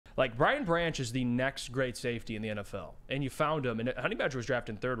Like, Brian Branch is the next great safety in the NFL, and you found him. And Honey Badger was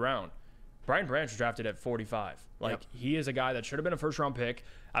drafted in third round. Brian Branch was drafted at 45. Like, he is a guy that should have been a first-round pick.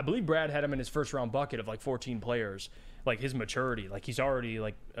 I believe Brad had him in his first-round bucket of, like, 14 players. Like, his maturity. Like, he's already,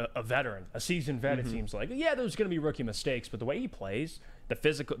 like, a veteran, a seasoned vet, it seems like. Yeah, there's going to be rookie mistakes, but the way he plays, the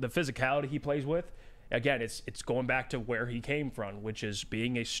physicality he plays with, again, it's going back to where he came from, which is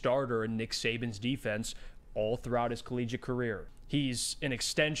being a starter in Nick Saban's defense all throughout his collegiate career. He's an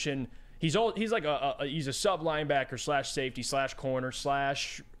extension. He's like he's a sub linebacker slash safety slash corner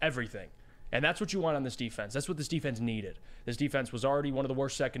slash everything. And that's what you want on this defense. That's what this defense needed. This defense was already one of the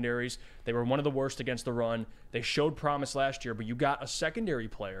worst secondaries. They were one of the worst against the run. They showed promise last year, but you got a secondary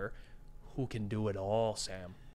player who can do it all, Sam.